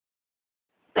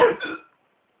Hello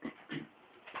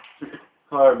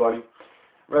everybody,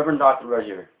 ReverendDrRed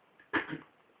here.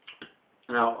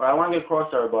 Now, what I want to get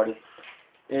across to everybody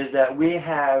is that we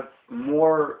have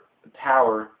more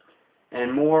power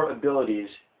and more abilities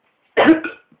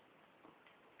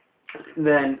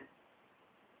than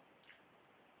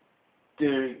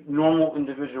the normal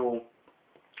individual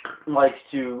likes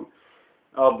to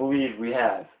believe we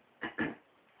have.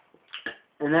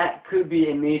 And that could be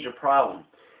a major problem.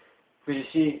 Because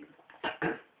you see,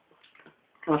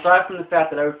 aside from the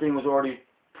fact that everything was already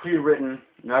pre-written,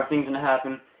 everything's going to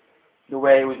happen the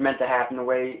way it was meant to happen, the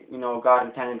way, God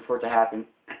intended for it to happen.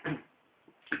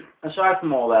 Aside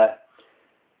from all that,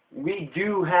 we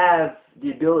do have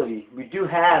the ability, we do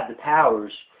have the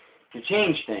powers to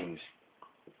change things.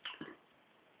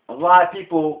 A lot of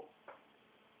people,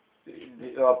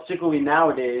 particularly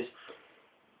nowadays,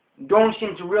 don't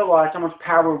seem to realize how much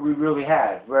power we really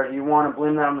have. Whether you want to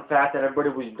blame that on the fact that everybody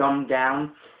was dumbed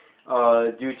down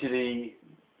due to the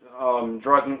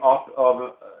drugging up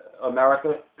of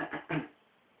America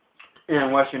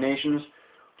and Western nations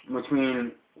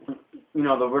between, the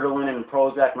Ritalin and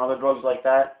Prozac and other drugs like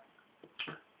that,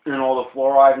 and all the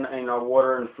fluoride in our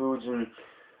water and foods and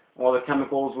all the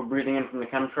chemicals we're breathing in from the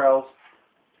chemtrails.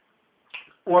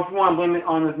 Or if you want to blame it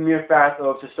on the mere fact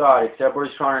of society, because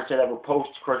everybody's trying to say that we're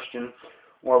post-Christian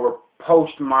or we're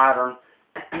post-modern,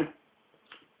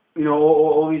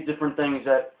 all these different things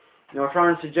that, we're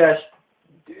trying to suggest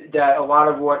that a lot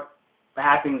of what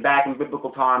happened back in biblical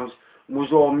times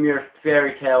was all mere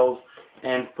fairy tales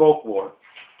and folklore.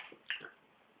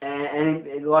 And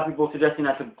a lot of people suggesting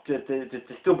that to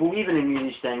still believe in any of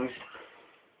these things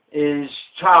is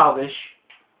childish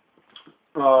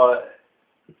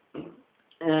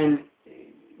and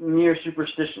mere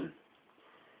superstition.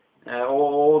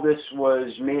 All this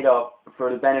was made up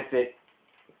for the benefit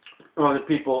of the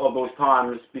people of those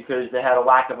times because they had a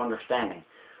lack of understanding.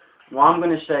 Well, I'm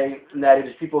going to say that it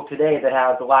is people today that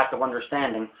have the lack of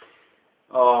understanding,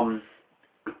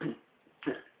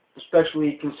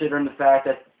 especially considering the fact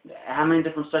that how many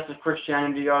different sects of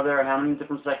Christianity are there and how many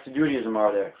different sects of Judaism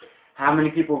are there? How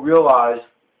many people realize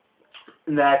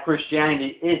that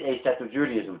Christianity is a sect of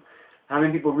Judaism? How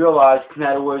many people realize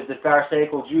that it was the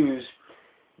Pharisaical Jews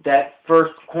that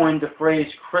first coined the phrase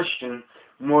Christian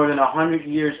more than 100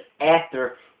 years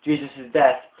after Jesus'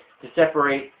 death to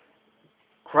separate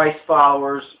Christ's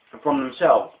followers from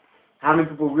themselves? How many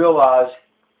people realize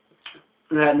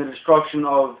that in the destruction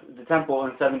of the temple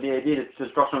in 70 AD, the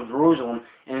destruction of Jerusalem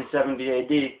in 70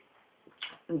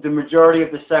 AD, the majority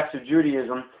of the sects of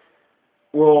Judaism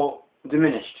were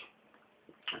diminished.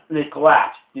 They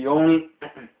collapsed. The only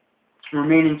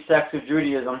remaining sects of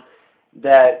Judaism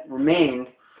that remained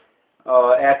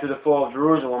after the fall of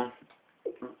Jerusalem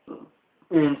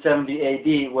in 70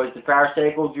 AD was the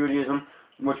Pharisaical Judaism,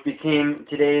 which became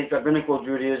today's rabbinical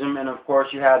Judaism, and of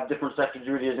course you have different sects of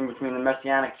Judaism between the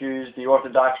Messianic Jews, the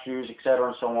Orthodox Jews, etc.,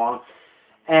 and so on,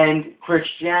 and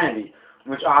Christianity,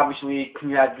 which obviously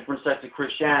you have different sects of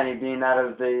Christianity, being that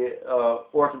of the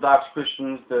Orthodox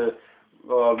Christians, the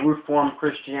Reformed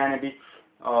Christianity,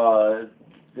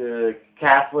 the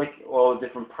Catholic, all the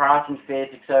different Protestant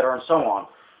faiths, etc., and so on.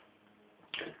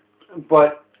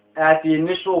 But at the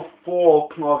initial fall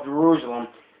of Jerusalem,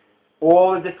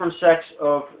 all the different sects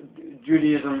of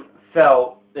Judaism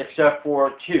fell except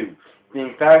for two,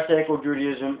 being Pharisaical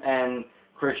Judaism and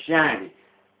Christianity.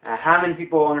 How many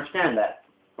people understand that?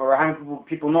 Or how many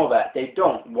people know that? They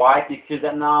don't. Why? Because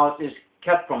that knowledge is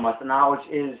kept from us. The knowledge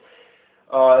is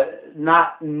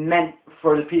not meant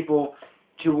for the people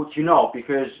to know,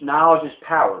 because knowledge is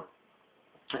power.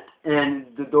 And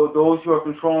those who are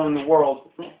controlling the world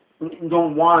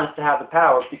don't want us to have the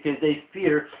power because they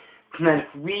fear that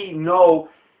if we know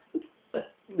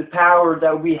the power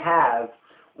that we have,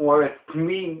 or if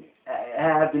we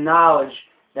have the knowledge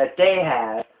that they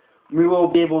have, we will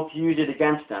be able to use it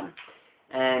against them.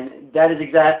 And that is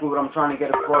exactly what I'm trying to get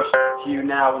across to you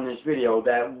now in this video,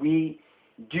 that we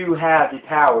do have the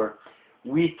power.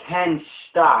 We can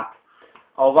stop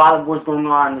a lot of what's going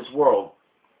on in this world.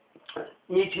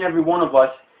 Each and every one of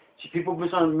us, see, people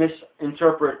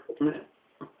misinterpret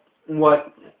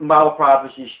what Bible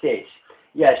prophecy states.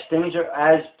 Yes, things are,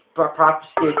 as prophecy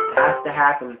states, has to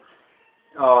happen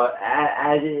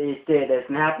as it is stated that it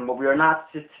can happen, but we are not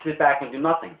to sit back and do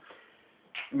nothing.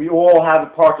 We all have a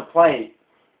part to play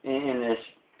in this,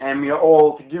 and we are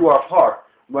all to do our part,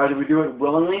 whether we do it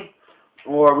willingly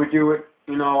or we do it,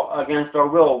 against our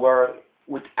will, where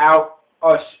without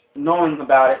us knowing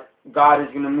about it, God is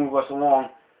going to move us along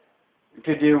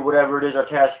to do whatever it is our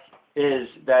task is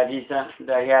that He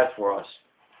has for us.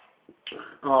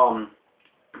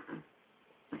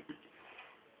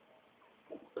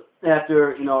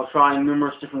 after, you know, trying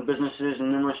numerous different businesses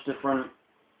and numerous different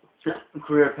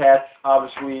career paths,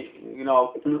 obviously, you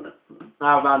know,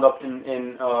 I wound up in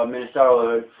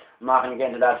ministerialhood. I'm not going to get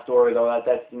into that story, though.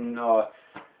 That's in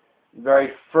very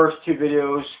first two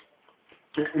videos,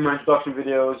 in my introduction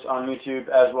videos on YouTube,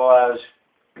 as well as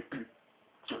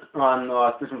on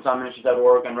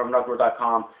spiritualmessiahministries.org and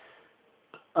reverendDrRed.com.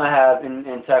 I have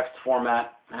in text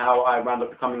format how I wound up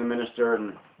becoming a minister,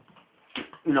 and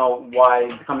you know why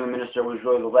becoming a minister was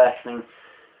really the last thing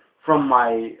from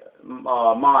my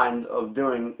mind of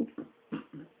doing,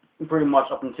 pretty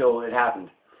much up until it happened.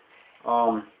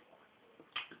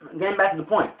 Getting back to the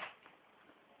point,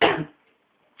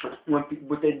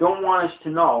 what they don't want us to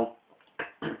know,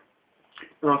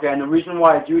 okay, and the reason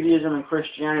why Judaism and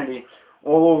Christianity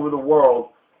all over the world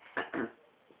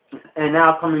and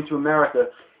now coming to America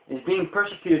is being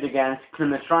persecuted against,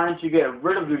 and they're trying to get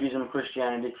rid of Judaism and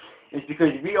Christianity, is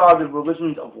because we are the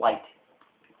religions of light.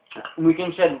 We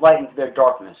can shed light into their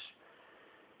darkness.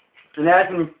 And that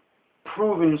has been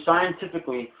proven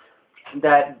scientifically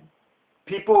that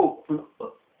people who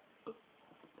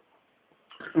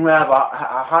have a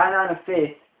high amount of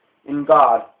faith in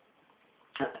God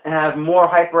and have more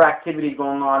hyperactivity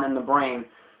going on in the brain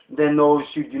than those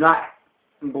who do not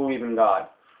believe in God.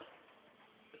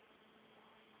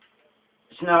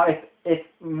 So now, if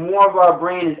more of our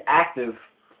brain is active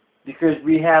because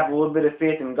we have a little bit of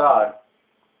faith in God,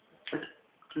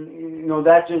 you know,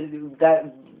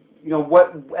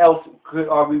 what else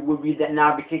would we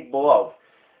now be capable of?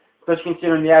 Especially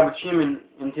considering the average human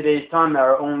in today's time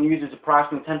era only uses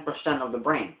approximately 10% of the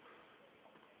brain.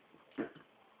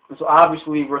 So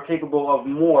obviously we're capable of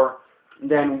more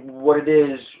than what it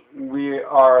is we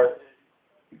are,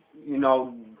 you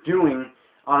know, doing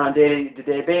on a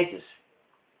day-to-day basis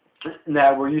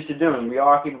that we're used to doing. We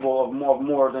are capable of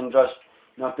more than just,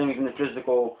 you know, things in the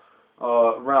physical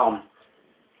realm.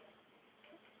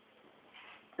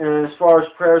 And as far as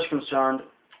prayer is concerned,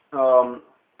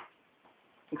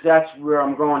 that's where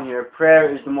I'm going here. Prayer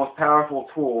is the most powerful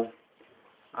tool.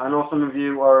 I know some of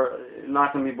you are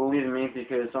not going to be believing me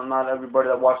because not everybody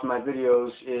that watches my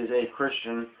videos is a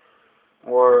Christian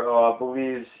or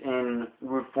believes in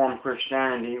root form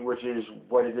Christianity, which is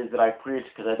what it is that I preach,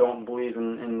 because I don't believe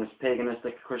in this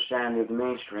paganistic Christianity of the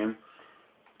mainstream.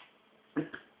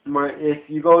 But if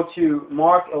you go to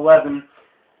Mark 11,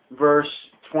 verse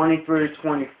 23 to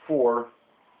 24,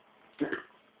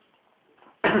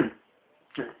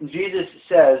 Jesus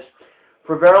says,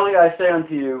 "For verily I say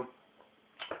unto you,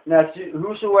 that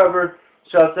whosoever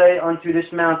shall say unto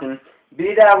this mountain,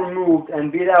 Be thou removed,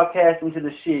 and be thou cast into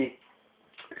the sea,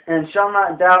 and shall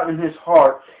not doubt in his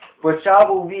heart, but shall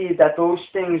believe that those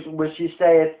things which he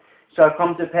saith shall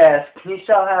come to pass, he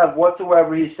shall have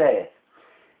whatsoever he saith.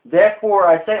 Therefore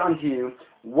I say unto you,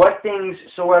 what things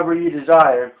soever ye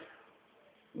desire,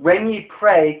 when ye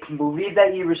pray, believe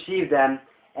that ye receive them,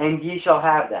 and ye shall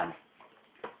have them."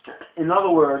 In other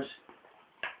words,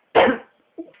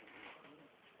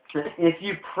 if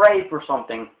you pray for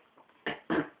something,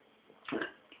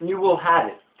 you will have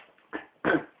it.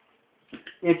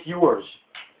 It's yours.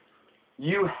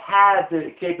 You have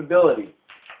the capability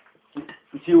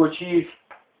to achieve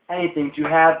anything, to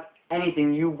have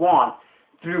anything you want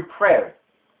through prayer.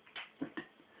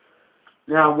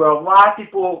 Now, where a lot of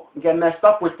people get messed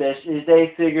up with this is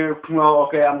they figure, well,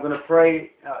 okay, I'm going to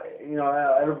pray, you know,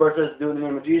 everybody says do it in the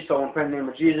name of Jesus, so I'm going to pray in the name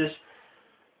of Jesus.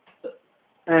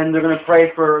 And they're going to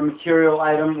pray for a material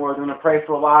item, or they're going to pray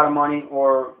for a lot of money,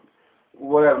 or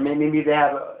whatever. Maybe they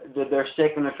have they're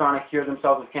sick and they're trying to cure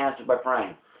themselves of cancer by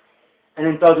praying. And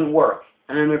it doesn't work.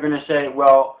 And then they're going to say,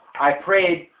 well, I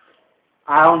prayed,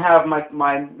 I don't have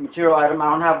my material item, I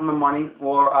don't have my money,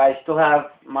 or I still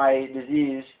have my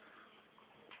disease.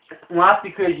 Well, that's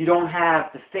because you don't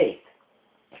have the faith.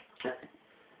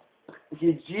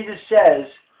 See, Jesus says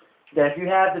that if you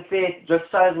have the faith just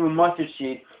the size of a mustard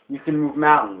seed, you can move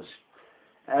mountains.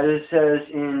 As it says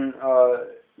in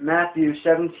Matthew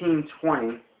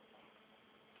 17:20.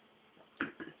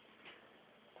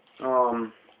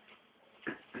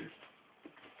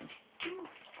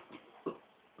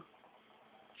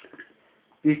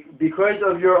 Because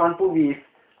of your unbelief,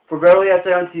 for verily I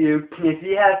say unto you, if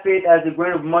ye have faith as a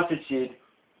grain of mustard seed,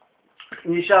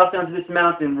 ye shall say unto this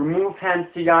mountain, Remove hence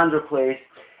to yonder place,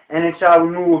 and it shall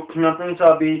remove, nothing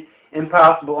shall be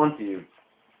impossible unto you.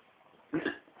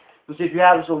 So if you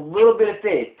have just a little bit of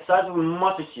faith, the size of a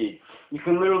mustard seed, you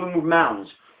can literally move mountains.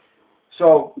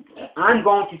 So I'm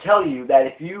going to tell you that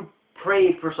if you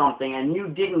prayed for something and you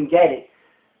didn't get it,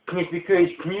 it's because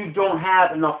you don't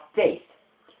have enough faith.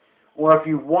 Or if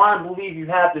you want to believe you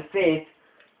have the faith,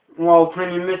 well,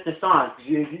 can you miss the signs?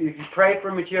 Because if you pray for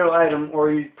a material item,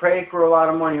 or you pray for a lot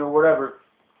of money, or whatever,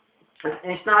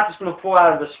 it's not just going to fall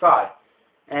out of the sky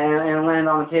and land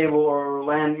on the table, or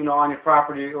land, on your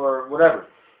property, or whatever.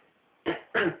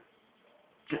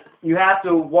 You have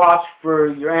to watch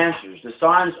for your answers. The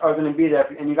signs are going to be there,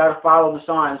 and you got to follow the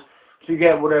signs to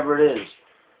get whatever it is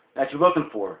that you're looking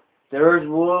for. There is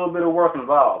a little bit of work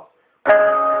involved.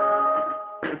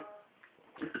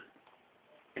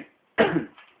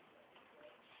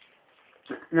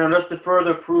 Now, just to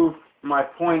further prove my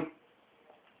point,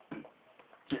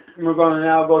 we're going to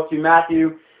now go to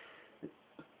Matthew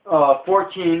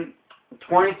 14,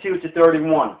 22 to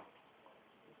 31,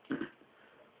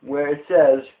 where it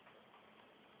says,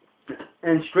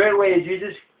 and straightway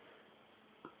Jesus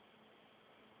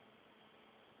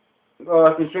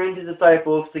constrained his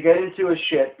disciples to get into a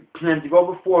ship and to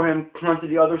go before him unto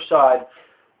the other side,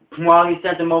 while he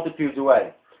sent the multitudes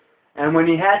away. And when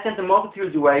he had sent the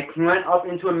multitudes away, he went up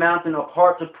into a mountain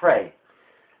apart to pray.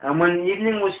 And when the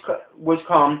evening was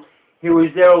come, he was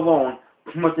there alone.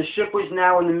 But the ship was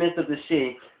now in the midst of the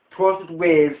sea, tossed with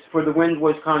waves, for the wind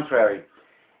was contrary.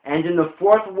 And in the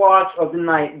fourth watch of the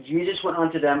night, Jesus went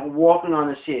unto them, walking on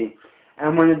the sea.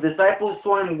 And when the disciples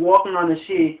saw him walking on the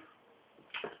sea,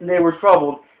 they were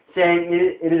troubled, saying,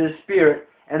 It is a spirit,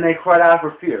 and they cried out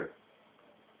for fear.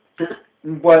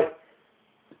 But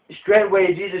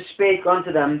straightway Jesus spake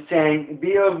unto them, saying,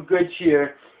 Be of good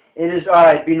cheer, it is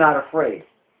I, be not afraid.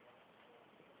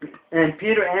 And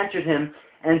Peter answered him,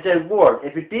 and said, Lord,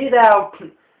 if it be thou,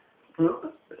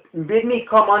 bid me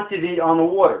come unto thee on the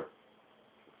water.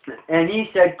 And he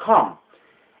said, Come.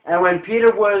 And when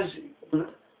Peter was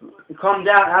come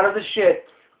down out of the ship,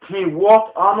 he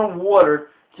walked on the water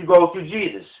to go to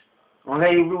Jesus.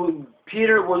 Okay,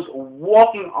 Peter was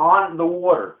walking on the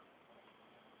water.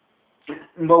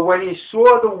 But when he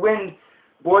saw the wind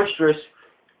boisterous,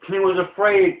 he was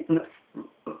afraid,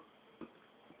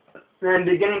 and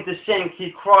beginning to sink,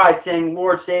 he cried, saying,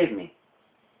 Lord, save me.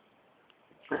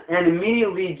 And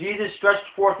immediately Jesus stretched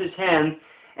forth his hand,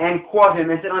 and caught him,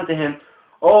 and said unto him,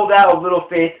 O thou of little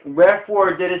faith,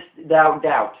 wherefore didst thou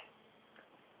doubt?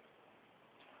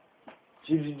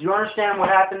 Do you understand what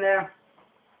happened there?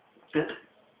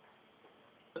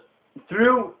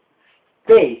 Through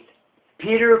faith,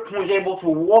 Peter was able to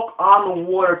walk on the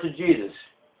water to Jesus.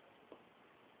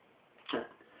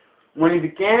 When he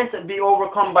began to be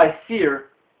overcome by fear,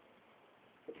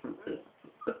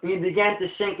 he began to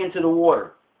sink into the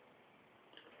water.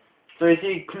 So you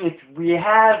see, if we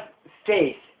have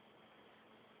faith,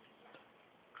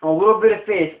 a little bit of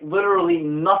faith, literally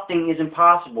nothing is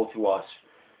impossible to us.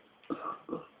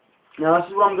 Now this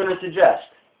is what I'm going to suggest.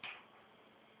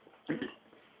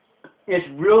 It's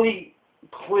really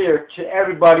clear to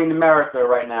everybody in America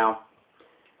right now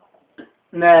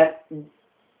that,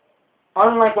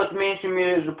 unlike what the mainstream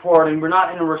media is reporting, we're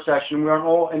not in a recession, we're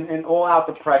in all-out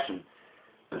depression.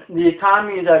 The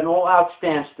economy is at an all-out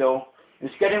standstill.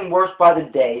 It's getting worse by the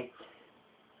day.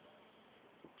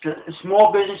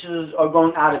 Small businesses are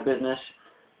going out of business.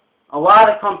 A lot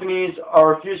of companies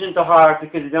are refusing to hire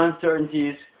because of the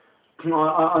uncertainties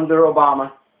under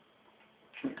Obama.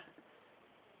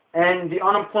 And the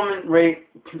unemployment rate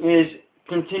is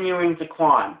continuing to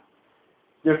climb.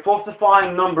 They're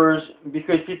falsifying numbers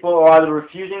because people are either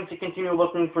refusing to continue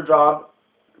looking for jobs,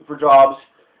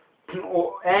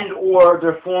 or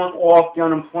they're falling off the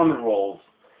unemployment rolls.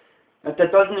 That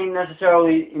doesn't even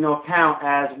necessarily, count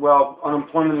as, well,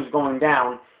 unemployment is going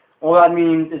down. All that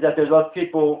means is that there's less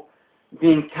people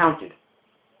being counted.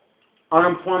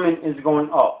 Unemployment is going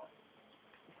up.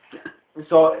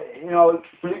 So,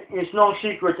 it's no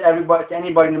secret to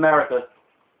anybody in America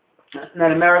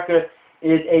that America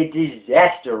is a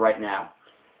disaster right now.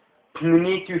 We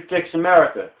need to fix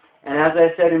America. And as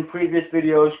I said in previous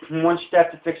videos, one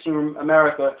step to fixing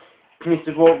America is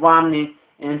to vote Romney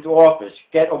into office.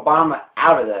 Get Obama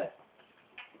out of that.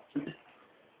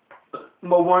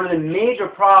 But one of the major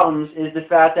problems is the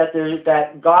fact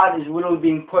that God is literally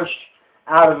being pushed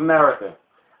out of America.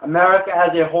 America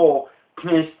as a whole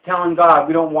is telling God,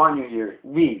 we don't want you here.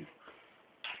 Leave.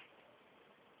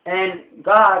 And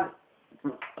God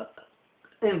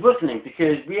is listening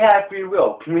because we have free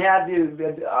will. We have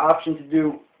the option to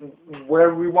do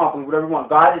whatever we want, whatever we want.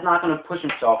 God is not going to push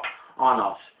himself on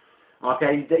us.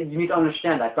 Okay? You need to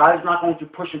understand that. God is not going to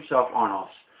push himself on us.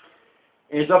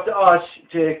 It is up to us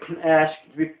to ask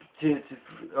to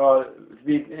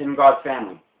be in God's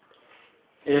family.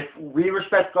 If we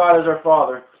respect God as our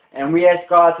Father, and we ask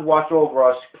God to watch over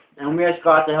us, and we ask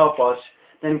God to help us,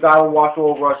 then God will watch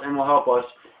over us and will help us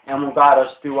and will guide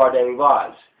us through our daily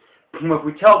lives. If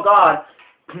we tell God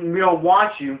we don't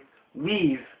want you,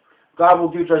 leave, God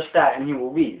will do just that, and He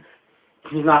will leave.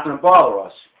 He's not going to bother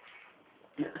us.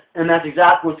 And that's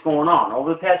exactly what's going on.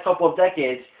 Over the past couple of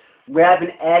decades, we have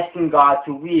been asking God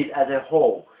to leave as a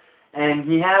whole. And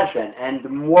He has been. And the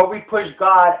more we push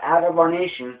God out of our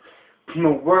nation, the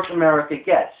worse America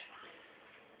gets.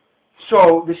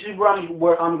 So this is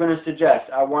what I'm going to suggest.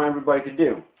 I want everybody to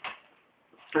do.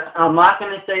 I'm not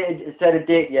going to set a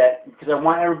date yet, because I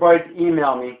want everybody to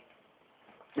email me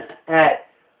at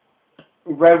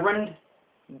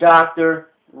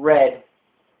ReverendDrRed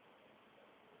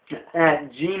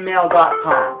at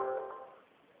gmail.com.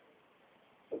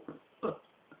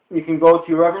 You can go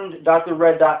to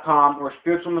reverendDrRed.com or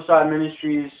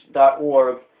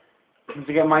spiritualmessiahministries.org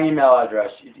to get my email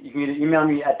address. You can either email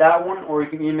me at that one, or you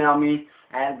can email me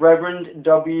at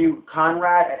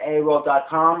reverendwconrad at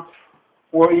AOL.com,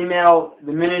 or email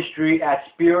the ministry at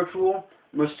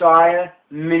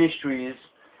spiritualmessiahministries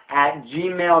at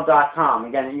gmail.com.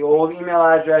 Again, all the email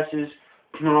addresses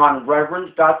are on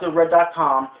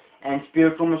reverendDrRed.com and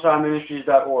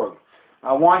spiritualmessiahministries.org.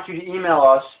 I want you to email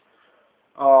us,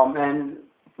 and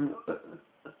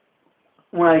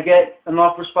when I get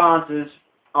enough responses,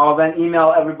 I'll then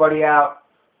email everybody out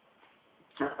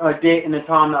a date and a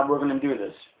time that we're going to do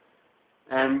this.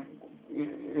 And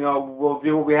we'll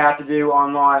do what we have to do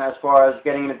online as far as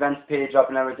getting an events page up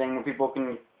and everything, where people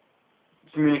can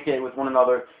communicate with one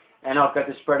another and help get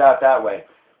this spread out that way.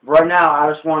 But right now,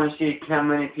 I just want to see how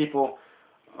many people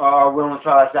are willing to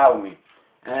try this out with me.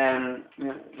 And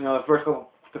the first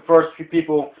few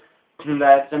people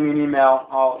that send me an email,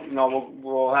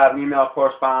 we'll have an email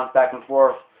correspondence back and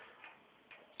forth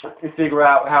and figure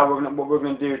out what we're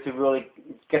going to do to really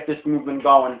get this movement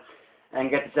going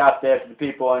and get this out there to the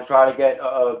people, and try to get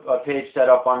a page set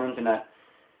up on the internet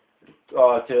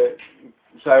so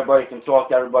everybody can talk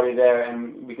to everybody there,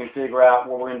 and we can figure out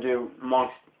what we're going to do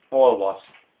amongst all of us.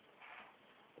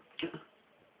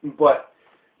 But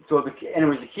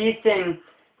anyways, the key thing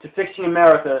to fixing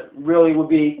America really would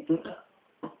be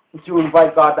to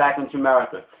invite God back into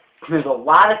America. There's a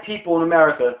lot of people in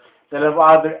America that have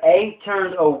either A,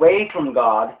 turned away from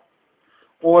God,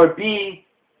 or B,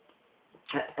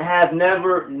 have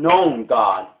never known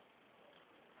God.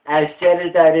 As sad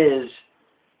as that is,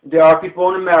 there are people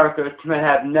in America that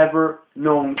have never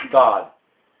known God.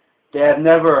 They have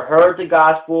never heard the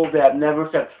gospel. They have never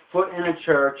set foot in a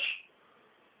church.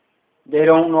 They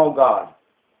don't know God.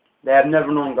 They have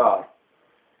never known God.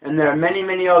 And there are many,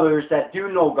 many others that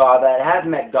do know God, that have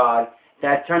met God,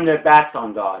 that turn their backs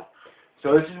on God.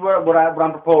 So this is what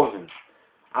I'm proposing.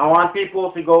 I want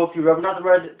people to go to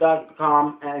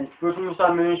reverendDrRed.com and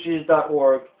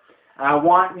spiritualmessiahministries.org, and I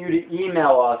want you to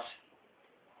email us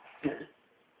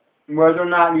whether or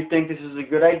not you think this is a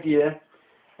good idea,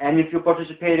 and if you'll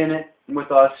participate in it with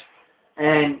us,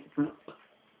 and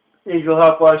if you'll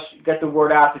help us get the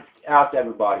word out to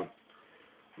everybody.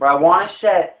 But I want to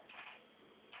set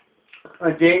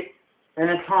a date and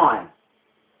a time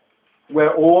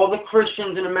where all the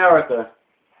Christians in America,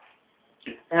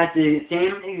 at the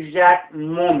same exact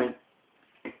moment,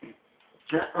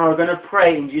 are going to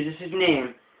pray in Jesus'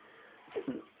 name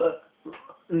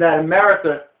that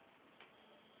America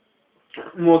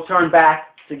will turn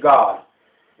back to God.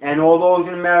 And all those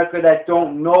in America that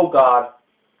don't know God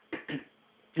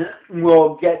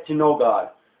will get to know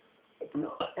God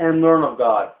and learn of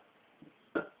God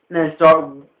and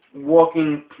start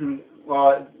walking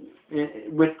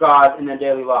with God in their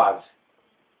daily lives.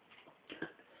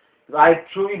 I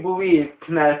truly believe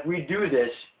that if we do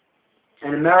this,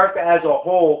 and America as a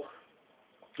whole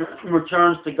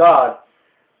returns to God,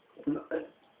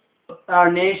 our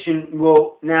nation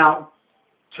will now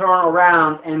turn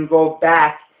around and go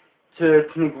back to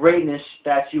the greatness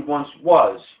that she once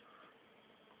was.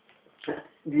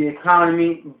 The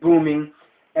economy booming,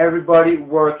 everybody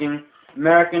working,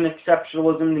 American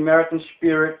exceptionalism, the American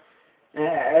spirit,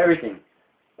 everything.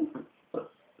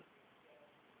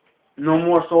 No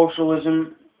more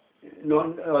socialism,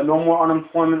 no more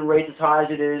unemployment rate as high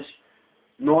as it is.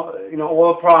 All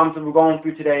the problems that we're going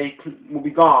through today will be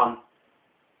gone,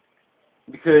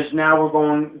 because now we're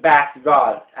going back to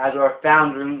God, as our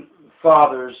founding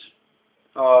fathers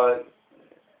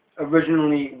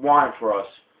originally wanted for us,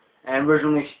 and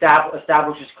originally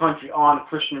established this country on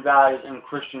Christian values and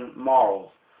Christian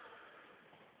morals.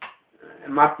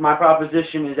 And my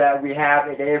proposition is that we have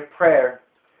a day of prayer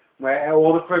where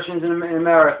all the Christians in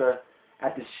America,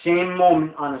 at the same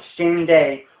moment, on the same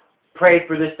day, pray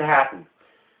for this to happen.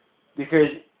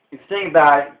 Because if you think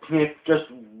about it, if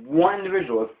just one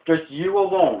individual, if just you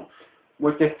alone,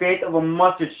 with the faith of a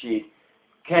mustard seed,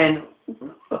 can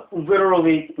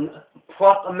literally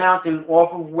pluck a mountain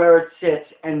off of where it sits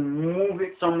and move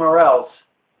it somewhere else,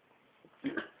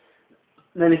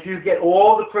 then if you get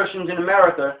all the Christians in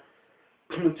America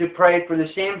to pray for the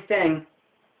same thing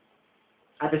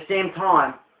at the same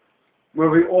time, where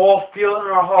we all feel it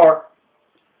in our heart,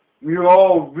 we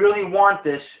all really want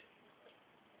this,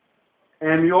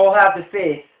 and we all have the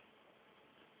faith,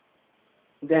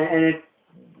 then, and if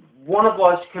one of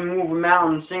us can move a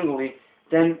mountain singly,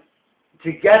 then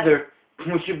together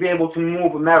we should be able to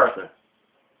move America.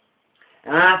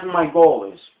 And that's what my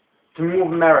goal is, to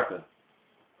move America.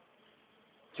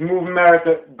 To move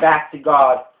America back to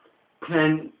God,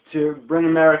 and to bring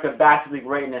America back to the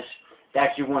greatness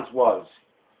that she once was.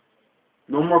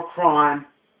 No more crime,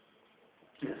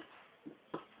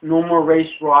 no more race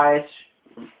riots,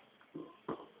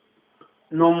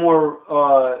 no more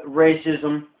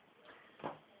racism,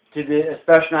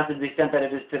 especially not to the extent that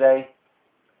it is today.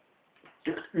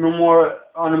 No more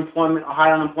unemployment,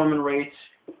 high unemployment rates.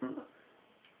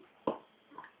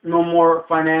 No more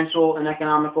financial and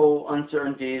economical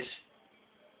uncertainties.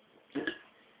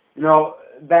 You know,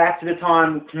 back to the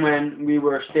time when we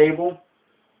were stable,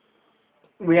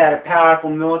 we had a powerful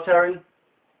military,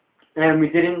 and we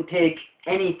didn't take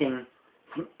anything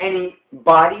from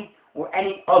anybody or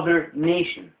any other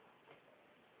nation.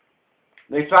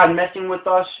 They tried messing with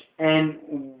us, and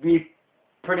we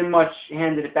pretty much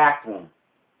handed it back to them.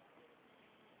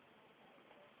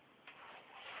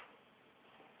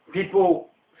 People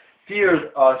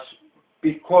feared us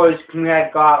because we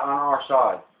had God on our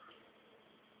side.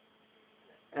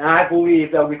 And I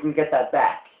believe that we can get that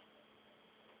back.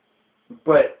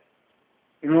 But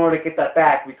in order to get that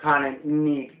back, we kind of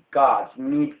need God. We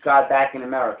need God back in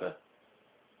America.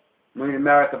 We need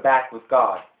America back with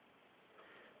God.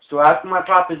 So that's what my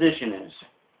proposition is.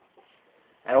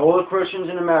 And all the Christians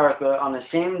in America, on the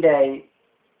same day,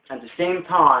 at the same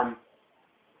time,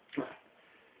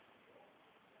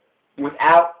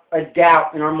 without a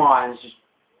doubt in our minds, just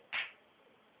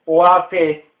all our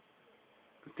faith,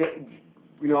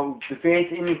 you know, the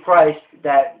faith in Christ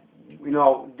that, you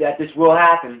know, that this will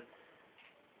happen.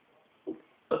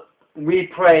 We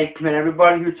pray that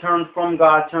everybody who turns from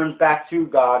God turns back to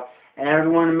God, and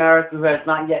everyone in America who has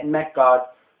not yet met God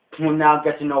will now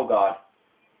get to know God,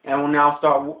 and will now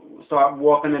start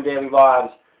walking their daily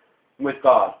lives with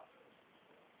God.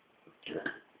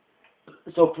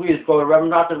 So please go to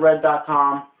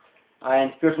ReverendDrRed.com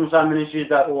and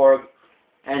spiritualmessiahministries.org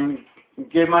and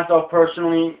give myself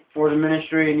personally or the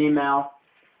ministry an email.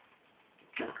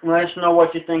 Let us know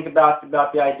what you think about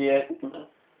the idea.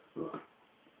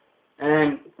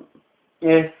 And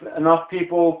if enough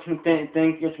people can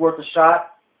think it's worth a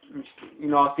shot, you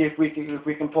know, see if we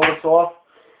can pull this off,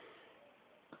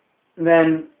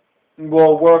 then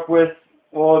we'll work with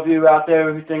all of you out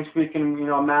there who thinks we can, you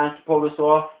know, manage to pull this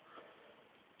off,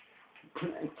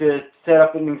 to set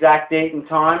up an exact date and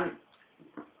time,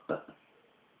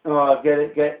 get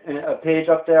a page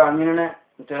up there on the internet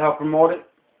to help promote it,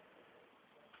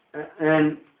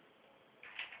 and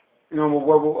you know,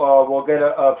 we'll get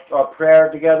a prayer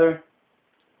together,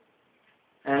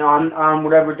 and on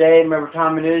whatever day, whatever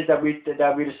time it is that we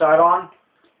decide on,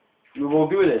 we will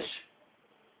do this.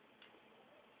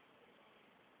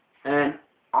 And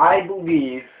I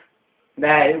believe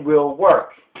that it will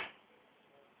work.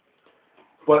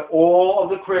 But all of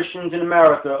the Christians in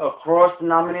America across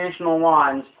denominational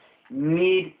lines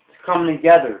need to come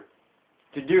together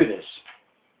to do this.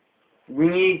 We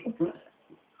need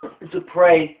to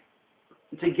pray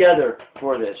together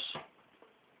for this.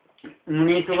 We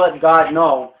need to let God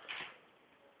know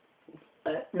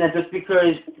that just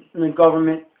because the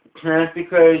government, just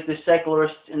because the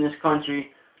secularists in this country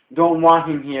don't want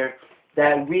him here,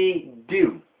 that we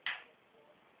do.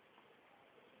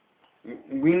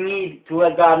 We need to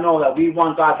let God know that we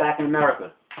want God back in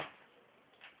America.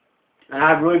 And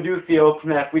I really do feel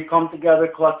that if we come together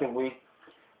collectively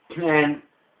and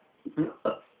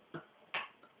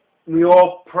we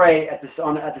all pray at the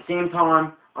same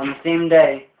time, on the same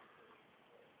day,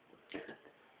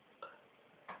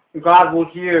 God will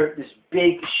hear this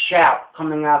big shout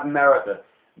coming out of America,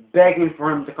 begging for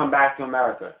him to come back to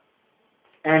America.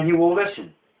 And he will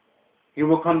listen. He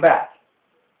will come back.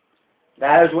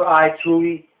 That is what I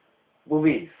truly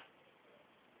believe.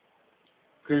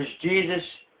 Because Jesus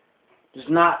does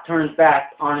not turn his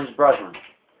back on his brethren.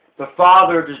 The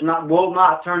Father will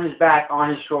not turn his back on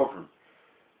his children.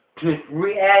 If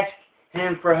we ask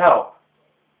him for help,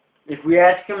 if we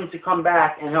ask him to come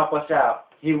back and help us out,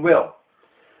 he will.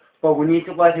 But we need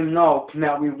to let him know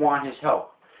that we want his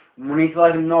help. We need to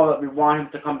let him know that we want him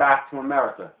to come back to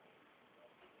America.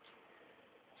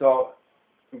 So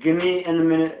give me and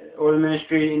the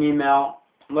ministry an email.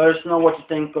 Let us know what you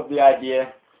think of the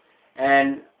idea,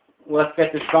 and let's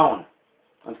get this going.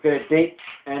 Let's get a date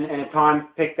and a time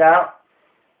picked out,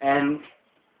 and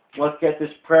let's get this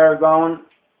prayer going.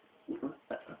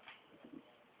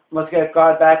 Let's get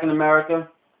God back in America,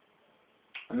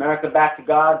 America back to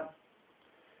God,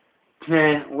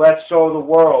 and let's show the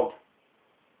world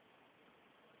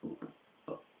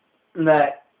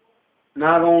that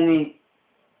not only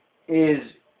is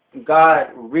God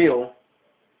real,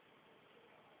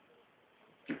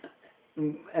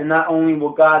 and not only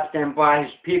will God stand by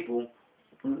His people,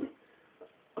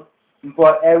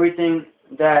 but everything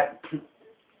that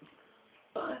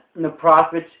the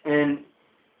prophets and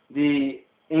the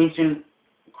ancient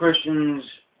Christians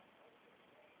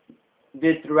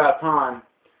did throughout time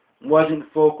wasn't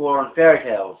folklore and fairy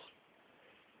tales.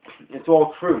 It's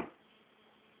all true.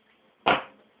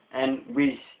 And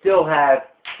we still have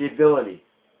the ability.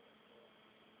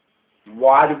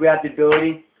 Why do we have the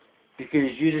ability?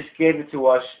 Because Jesus gave it to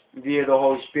us via the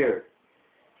Holy Spirit.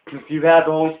 If you have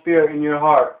the Holy Spirit in your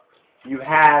heart, you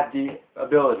have the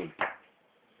ability.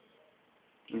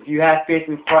 If you have faith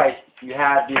in Christ, you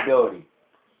have the ability.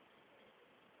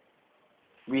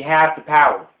 We have the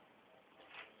power.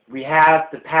 We have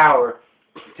the power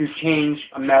to change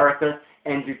America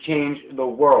and to change the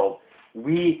world.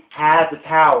 We have the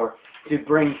power to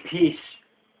bring peace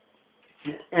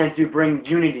and to bring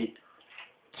unity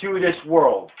to this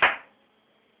world.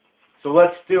 So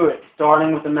let's do it,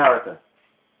 starting with America.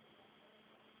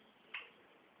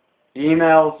 The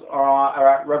emails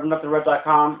are at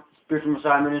ReverendDrRed.com,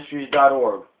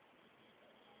 spiritualmessiahministries.org.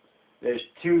 There's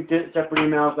two separate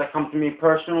emails that come to me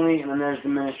personally, and then there's the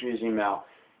ministry's email.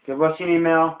 Give us an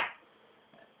email,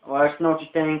 let us know what you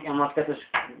think, and let's get this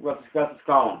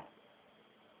going.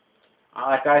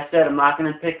 Like I said, I'm not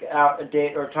going to pick out a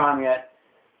date or time yet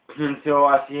until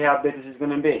I see how big this is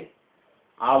going to be.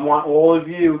 I want all of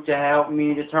you to help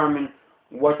me determine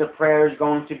what the prayer is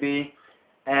going to be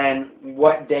and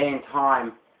what day and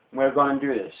time we're going to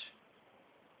do this.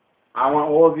 I want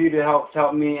all of you to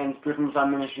help me and Spiritual Messiah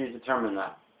Ministries determine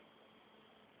that.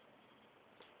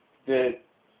 The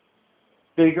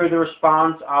bigger the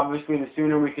response, obviously, the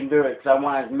sooner we can do it, because I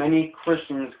want as many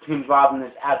Christians involved in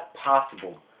this as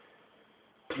possible.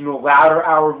 The louder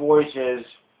our voice is,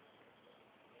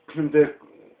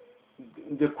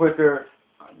 the quicker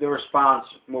the response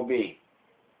will be.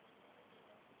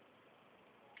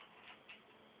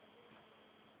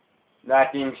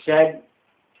 That being said,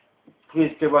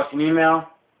 please give us an email.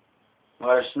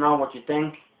 Let us know what you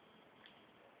think.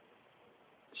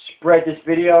 Spread this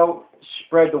video.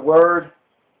 Spread the word.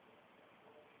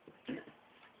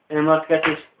 And let's get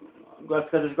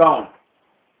this going.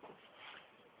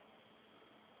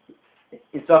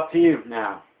 It's up to you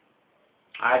now.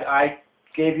 I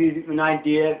gave you an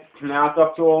idea. Now it's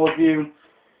up to all of you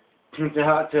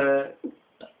to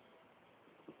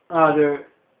either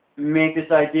make this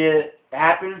idea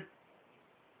happen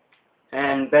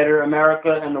and better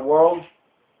America and the world,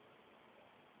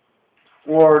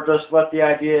 or just let the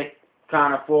idea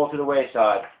kind of fall to the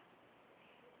wayside.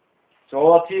 It's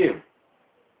all up to you.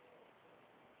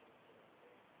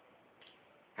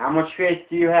 How much faith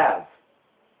do you have?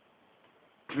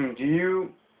 Do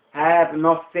you have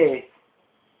enough faith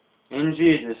in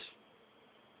Jesus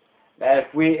that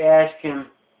if we ask Him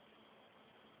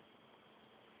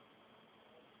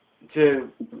to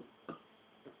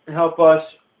help us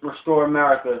restore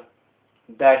America,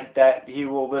 that He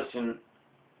will listen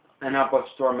and help us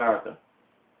restore America?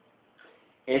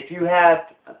 If you have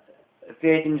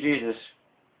faith in Jesus,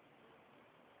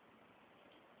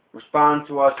 respond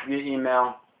to us via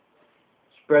email,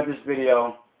 spread this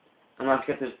video, and let's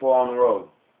get this ball on the road.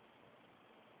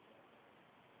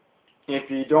 If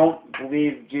you don't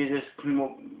believe Jesus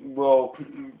will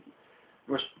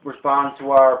respond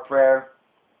to our prayer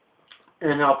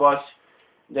and help us,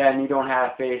 then you don't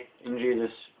have faith in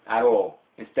Jesus at all.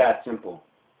 It's that simple.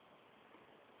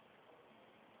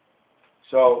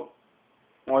 So,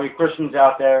 all you Christians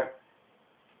out there,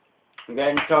 get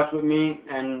in touch with me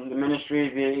and the ministry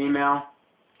via email.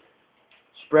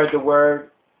 Spread the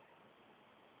word.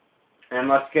 And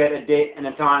let's get a date and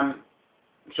a time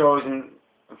chosen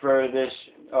for this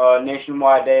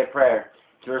nationwide day of prayer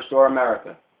to restore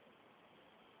America.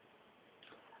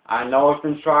 I know it's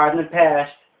been tried in the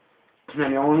past,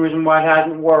 and the only reason why it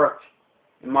hasn't worked,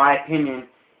 in my opinion,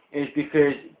 is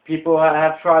because people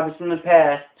have tried this in the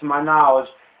past, to my knowledge,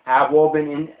 have all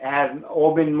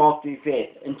been multi-faith,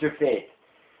 interfaith.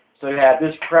 So you have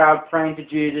this crowd praying to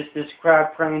Jesus, this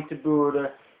crowd praying to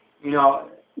Buddha. You know,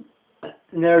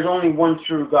 there's only one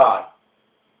true God.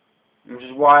 which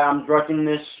is why I'm directing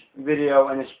this video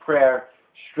and this prayer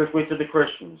strictly to the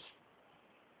Christians.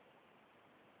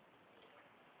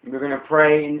 We're going to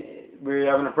pray in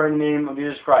the name of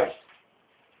Jesus Christ.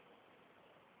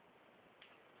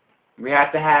 We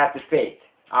have to have the faith.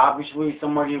 Obviously,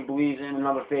 somebody who believes in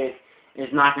another faith is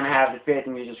not going to have the faith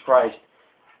in Jesus Christ.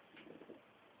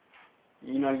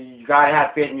 You know, you got to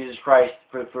have faith in Jesus Christ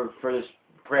for this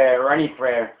prayer or any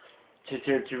prayer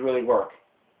to really work.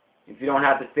 If you don't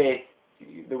have the faith,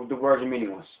 the words are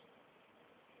meaningless.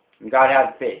 You got to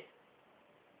have the faith.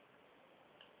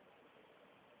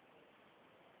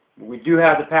 We do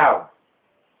have the power.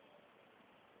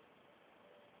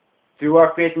 Through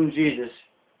our faith in Jesus,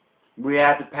 we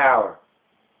have the power.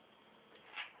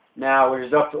 Now, it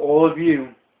is up to all of you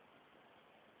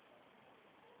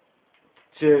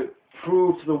to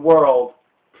prove to the world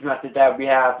that we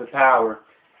have the power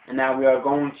and that we are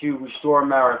going to restore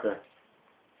America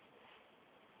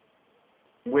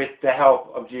with the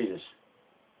help of Jesus.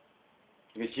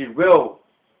 Because He will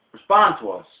respond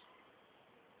to us.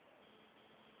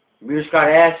 We just got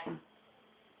to ask Him.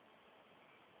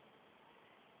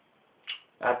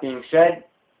 That being said,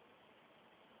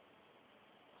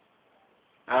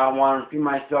 I don't want to repeat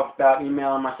myself without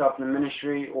emailing myself in the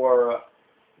ministry or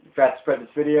if I have to spread this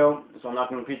video, so I'm not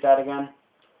going to repeat that again.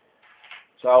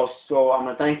 So I'm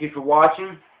going to thank you for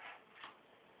watching.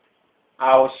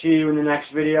 I will see you in the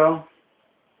next video.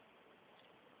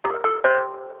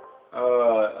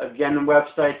 Again, the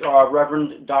websites are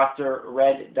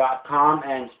ReverendDrRed.com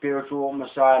and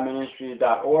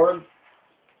spiritualmessiahministries.org.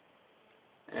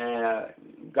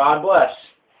 God bless.